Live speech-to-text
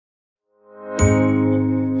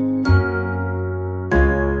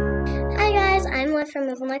from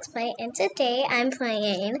Moving Let's Play, and today I'm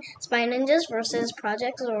playing Spy Ninjas versus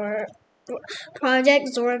Project Zorgo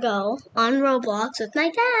on Roblox with my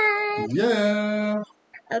dad. Yeah.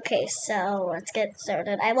 Okay, so let's get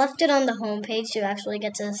started. I left it on the home page to actually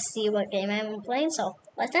get to see what game I'm playing, so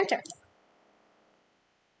let's enter.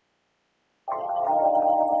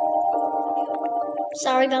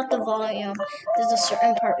 Sorry about the volume. There's a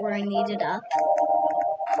certain part where I need it up.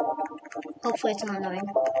 Hopefully it's not annoying.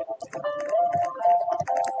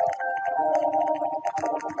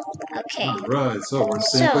 Okay. Alright, so we're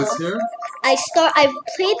same place here? I've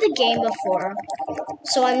played the game before,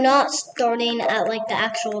 so I'm not starting at like the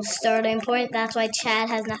actual starting point. That's why Chad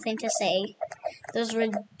has nothing to say. There's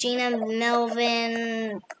Regina,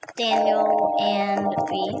 Melvin, Daniel, and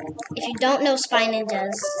V. If you don't know Spy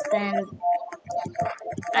Ninjas, then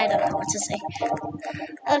I don't know what to say.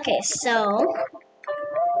 Okay, so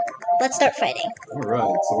let's start fighting. Alright,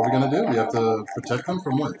 so what are we gonna do? We have to protect them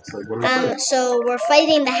from what? Like, what are we fighting? So we're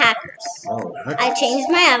fighting the hackers. Oh, hackers. I changed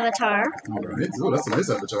my avatar. Alright, oh, that's a nice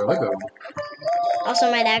avatar. I like that one. Also,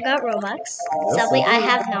 my dad got Robux. Yes, Sadly, I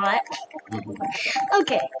have not.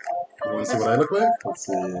 Okay. You want to see what I look like? Let's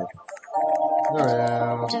see. There I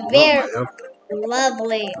am. It's very Yep.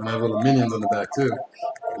 lovely. And I have little minions on the back, too.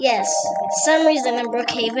 Yes. For some reason in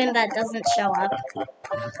Brookhaven that doesn't show up.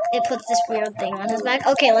 It puts this weird thing on his back.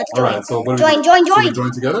 Okay, let's join. Alright, so what Join! So we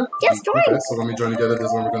join together? Yes, join! Okay, so when we join together, this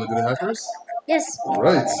is when we're going to do the hackers? Yes.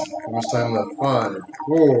 Alright, how much time left? 5,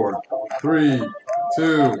 4, 3,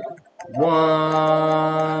 2,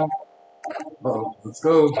 1. Uh-oh, let's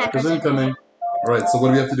go. Hackers incoming. Alright, so what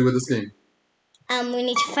do we have to do with this game? We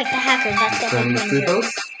need to fight the hackers. That's the Defend the whole safe thing.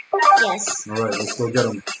 house? Yes. Alright, let's go get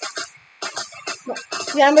them.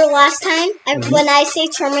 Remember last time? When I say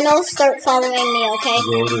terminal, start following me, okay?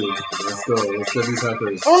 Let's go. Let's get these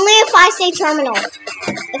hackers. Only if I say terminal.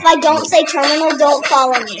 If I don't say terminal, don't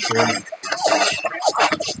follow me. Sure.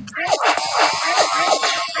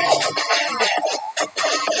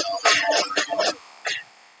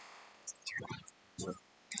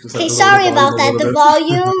 Okay, sorry about that. The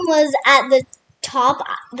volume was at the top.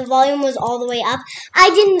 The volume was all the way up. I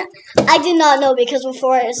did not know because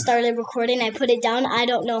before I started recording, I put it down. I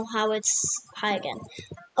don't know how it's high again.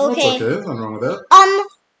 Okay. That's okay. Nothing wrong with that.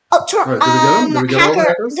 Right, did we get all the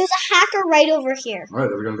hackers? There's a hacker right over here. All right,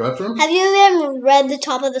 are we gonna go after him? Have you even read the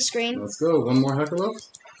top of the screen? Let's go. One more hacker left.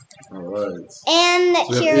 All right. And so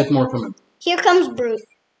we have 8 more coming. Here comes Brute.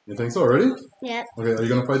 You think so already? Yeah. Okay, are you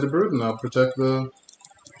gonna fight the Brute and I'll protect the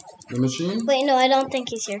machine? Wait, no, I don't think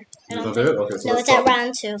he's here. He's not there? Okay, so no, it's at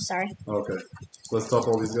round 2. Sorry. Okay, so let's top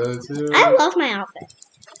all these guys here. I love my outfit.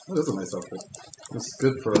 Oh, that's a nice outfit. It's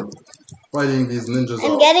good for fighting these ninjas.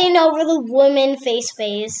 I'm getting over the woman face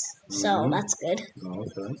phase, so that's good. Oh,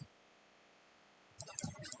 okay.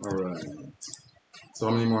 Alright. So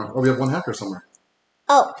how many more? Oh, we have one hacker somewhere.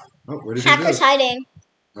 Oh. Oh, where did Hacker's hiding.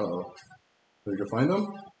 Uh-oh. Did you find him?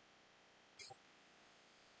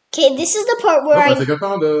 Okay, this is the part where I think I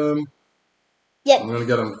found him. Yep. I'm gonna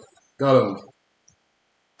get him. Got him.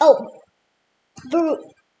 Oh. Brute.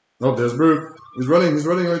 Oh, there's Brute. He's running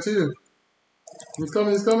right to you. He's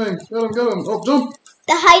coming. Get him. Oh, jump!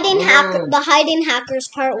 The hiding hackers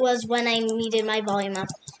part was when I needed my volume up.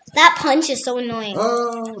 That punch is so annoying.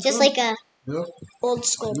 Oh, just like a old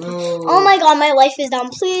school punch. Oh my god, my life is down.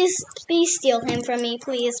 Please steal him from me.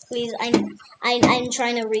 Please. I'm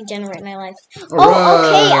trying to regenerate my life.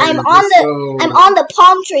 Okay, I'm on the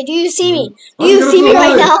palm tree. Do you see me? Do you see me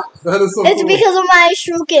right now? That is so It's cool. because of my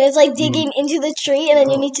shuriken. It's like digging into the tree and then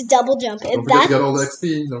you need to double jump. Don't forget to get all the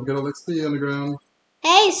XP. Don't get all the XP on the ground.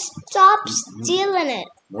 Hey, stop stealing it.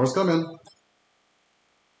 More's coming.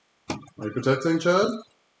 Are you protecting Chad?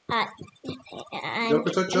 I'm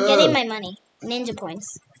getting my money. Ninja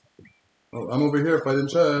points. Oh, I'm over here fighting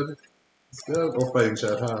Chad. Let's go. Oh, fighting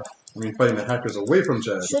Chad, huh? I mean, fighting the hackers away from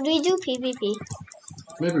Chad. Should we do PvP?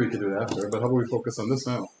 Maybe we could do it after, but how about we focus on this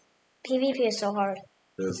now? PvP is so hard.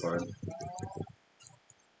 It is hard.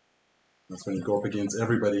 That's when you go up against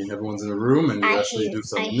everybody. Everyone's in a room and you actually do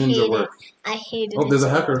some ninja work. I hate it. Oh, there's a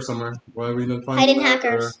hacker somewhere. Why are we not finding hiding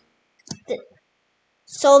hackers?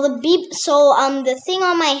 So the thing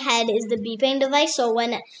on my head is the beeping device. So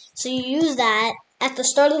you use that at the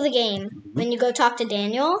start of the game when you go talk to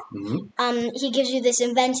Daniel. He gives you this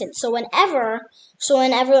invention. So whenever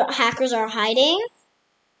hackers are hiding,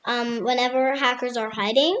 you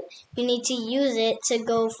need to use it to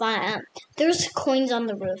go find. There's coins on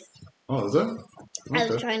the roof. Oh, is there? Okay. I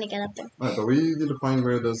was trying to get up there. Alright, but we need to find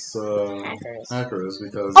where this hacker is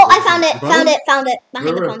because. Oh, I found it. Found it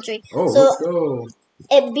behind the palm tree. Oh, let's go.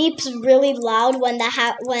 it beeps really loud when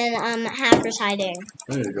hacker's hiding.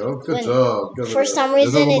 There you go. Good job. For some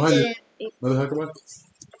reason, it didn't beep. Another hacker one?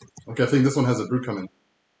 Okay, I think this one has a brute coming.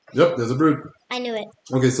 Yep, there's a brute. I knew it.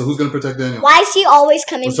 Okay, so who's gonna protect Daniel? Why is he always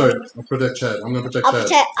coming sorry, for me? I'll protect Chad. I'm gonna protect I'll Chad.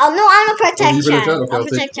 protect. Oh no, I'm gonna protect you Chad. Okay, I'll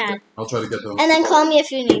protect Chad. I'll try to get them. And then call me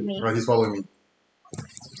if you need me. Right, he's following me.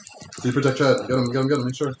 So you protect Chad. Get him,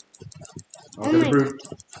 make sure. I'll get the brute.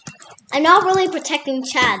 I'm not really protecting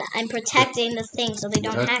Chad. I'm protecting the thing so they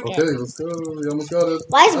don't hack it. Okay, let's go. We almost got it.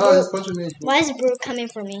 He's punching me. Why is Brute coming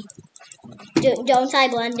for me? Don't I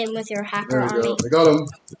blend in with your hacker army? Go. I got him.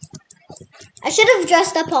 I should have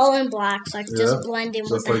dressed up all in black so I could just blend in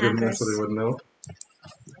with the hackers. So they wouldn't know.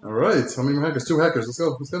 Alright, how many more hackers? 2 hackers. Let's go.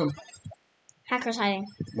 Let's get them. Hackers hiding.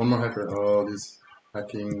 One more hacker. Oh, these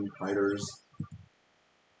hacking hiders.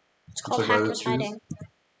 It's called hackers hiding.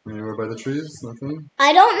 Anywhere by the trees? Nothing?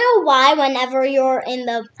 I don't know why whenever you're in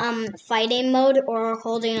the fighting mode or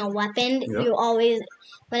holding a weapon, you always,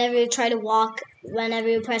 whenever you try to walk, whenever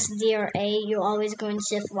you press D or A, you always go in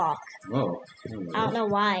shift lock. Oh. I don't know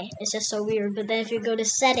why. It's just so weird. But then if you go to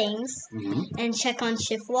settings and check on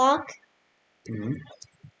shift lock,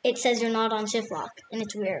 it says you're not on shift lock, and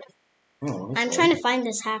it's weird. Oh, I'm trying to find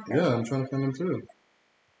this hacker. Yeah, I'm trying to find him too.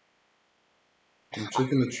 I'm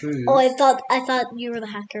checking the trees. Oh, I thought you were the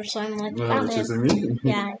hacker, so I'm like, you're chasing me?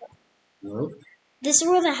 Yeah. Nope. This is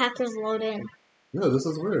where the hackers load in. Yeah, this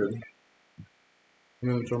is weird. I'm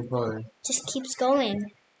gonna jump high. Just keeps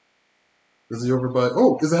going. Is he over by?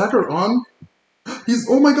 Oh, is the hacker on?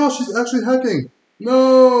 Oh my gosh, he's actually hacking.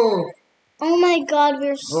 No. Oh my God,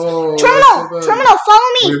 we're Terminal! So Terminal, follow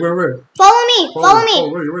me! Where? Follow me! Follow me!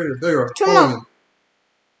 Oh, where? There you are. Terminal.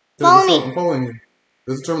 Follow me. I'm following you.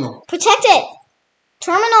 There's a terminal. Protect it!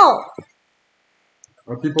 Terminal!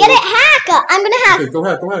 Get it, hack! I'm gonna hack. Okay, go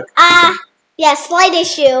hack. Yeah, slight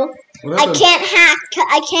issue. I can't hack.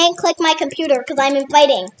 I can't click my computer because I'm in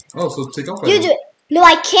fighting. Oh, so take off. You do it. No,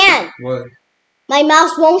 I can't. What? My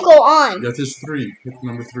mouse won't go on. Yeah, there's 3. Hit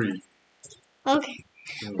number 3. Okay.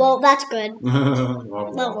 Well, that's good.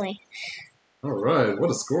 Lovely. Alright, what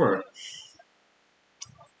a score.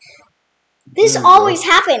 This always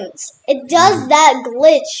happens. It does that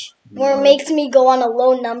glitch where it makes me go on a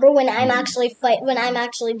low number when I'm actually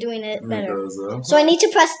doing it better. So I need to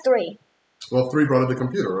press 3. Well, 3 brought up the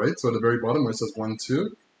computer, right? So at the very bottom where it says 1,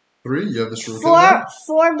 2, 3, you have the shuriken.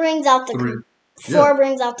 4 brings out the 3. 4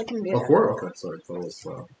 brings out the computer. Oh, 4? Okay, sorry. That was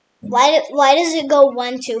Why does it go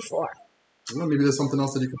 1, 2, 4? Well, maybe there's something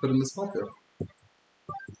else that you could put in this pocket.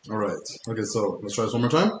 Alright. Okay, so let's try this one more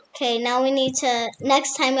time. Okay, now we need to...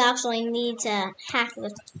 Next time we actually need to hack the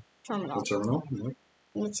terminal. The terminal? Yep.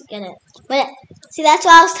 We need to get it. See, that's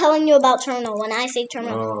what I was telling you about terminal. When I say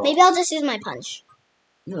terminal. Maybe I'll just use my punch.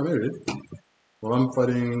 Yeah, maybe. Well, I'm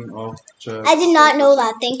fighting off Chad. I did not know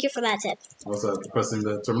that. Thank you for that tip. What's that? Pressing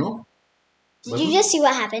the terminal? Did you just see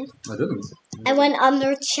what happened? I didn't. I went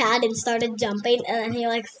under Chad and started jumping, and then he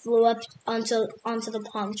like flew up onto the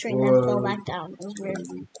palm tree and then fell back down. It was weird.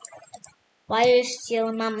 Why are you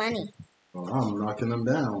stealing my money? Oh, I'm knocking them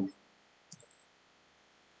down.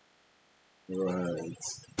 Right.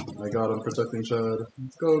 I got him protecting Chad.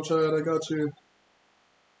 Let's go, Chad. I got you.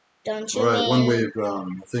 Don't you? Alright, one wave. I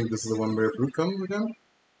think this is the one where Brute comes again?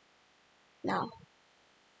 No.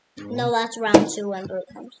 No, that's round 2 when Brute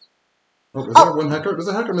comes. Oh, is there one hacker? There's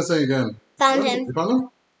a hacker missing again. Found him. You found him?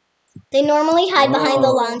 They normally hide behind the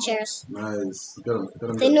lounge chairs. Nice. Get him.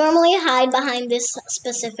 They normally hide behind this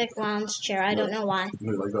specific lounge chair. I don't know why.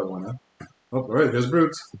 You like that one, huh? Oh, alright, here's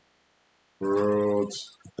Brute. Brute.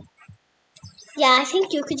 Yeah, I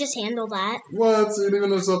think you could just handle that. What? So you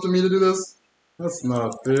leaving this up to me to do this? That's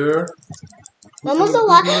not fair. When was the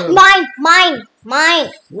last? Mine.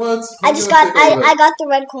 What? I got the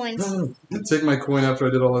red coins. You take my coin after I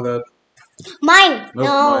did all of that. Mine. Nope,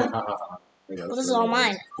 no. Mine. Well, this is all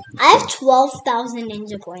mine. I have 12,000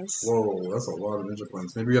 ninja points. Whoa, that's a lot of ninja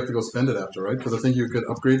points. Maybe you have to go spend it after, right? Because I think you could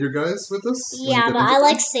upgrade your guys with this. Yeah, but I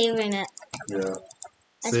like saving it. Yeah.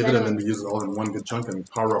 Save it and then we use it all in one good chunk and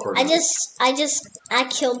power up our guys. I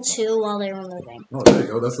killed 2 while they were moving. Oh, there you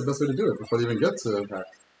go. That's the best way to do it before they even get to hack.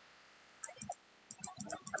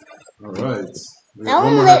 Alright.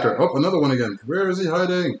 One more hacker. Oh, another one again. Where is he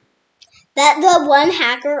hiding? The one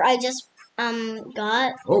hacker I just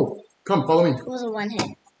got. Oh, come, follow me. It was a 1 hit.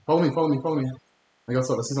 Follow me. I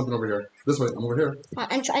see something over here. This way, I'm over here.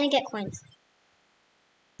 I'm trying to get coins.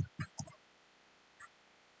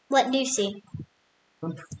 What do you see?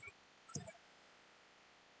 What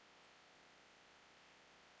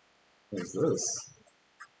is this?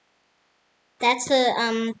 That's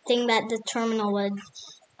the thing that the terminal would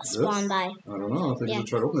spawn by. I don't know. I think you should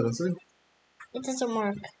try to open it and see. It doesn't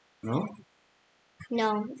work. No?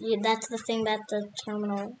 No, that's the thing that the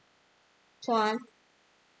terminal. Hold on.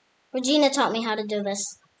 Regina taught me how to do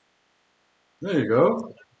this. There you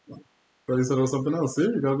go. But you said it was something else. See,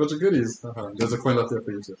 you got a bunch of goodies. There's a coin left there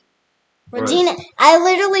for you too. Regina, I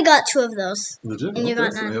literally got 2 of those. Did you? And you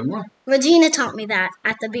got so none. you have more. Regina taught me that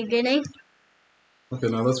at the beginning. Okay,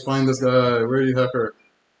 now let's find this guy. Where are you, hacker?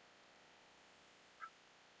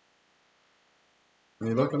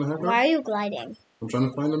 Any luck on the hacker? Why are you gliding? I'm trying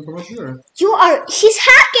to find him from up here. He's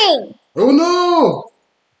hacking! Oh no!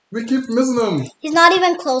 We keep missing him. He's not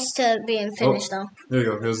even close to being finished though. There you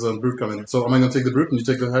go. Here's the brute coming. So am I gonna take the brute and you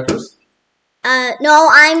take the hackers? No,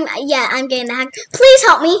 I'm getting the hack. Please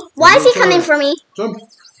help me. Why is he coming for me? Jump.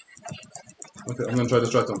 Okay, I'm gonna try to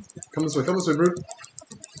distract him. Come this way, brute.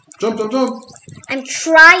 Jump, jump, jump. I'm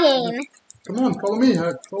trying. Come on, follow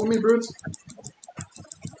me, brute.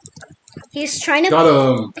 He's trying to. Got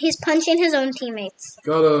him. He's punching his own teammates.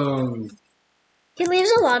 Got him. He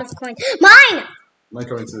leaves a lot of coins. Mine! My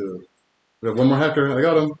coin too. We have one more hacker. I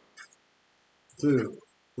got him. 2,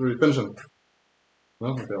 3. Finish him. No?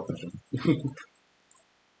 Okay, I'll finish him.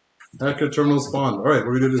 Hacker terminal spawn. Alright,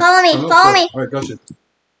 what do we do? Follow me. Follow me. Alright, got you.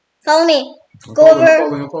 Follow me. I'm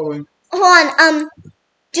following. Hold on.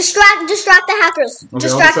 Distract the hackers. Okay,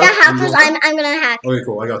 distract the hackers. I'm gonna hack. Okay,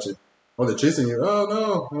 cool. I got you. Oh, they're chasing you. Oh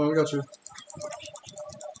no. Oh, I got you.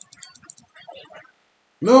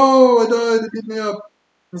 No, I died. They beat me up.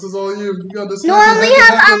 This is all you. You got this. No, I only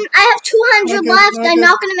have I have 200 left. I'm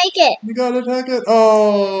not gonna make it. You gotta attack it.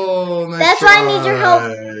 Oh, nice. That's why I need your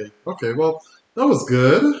help. Okay, well, that was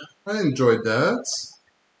good. I enjoyed that.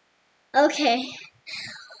 Okay.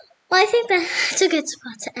 Well, I think that's a good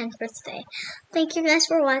spot to end for today. Thank you guys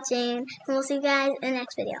for watching, and we'll see you guys in the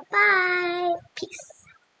next video. Bye. Peace.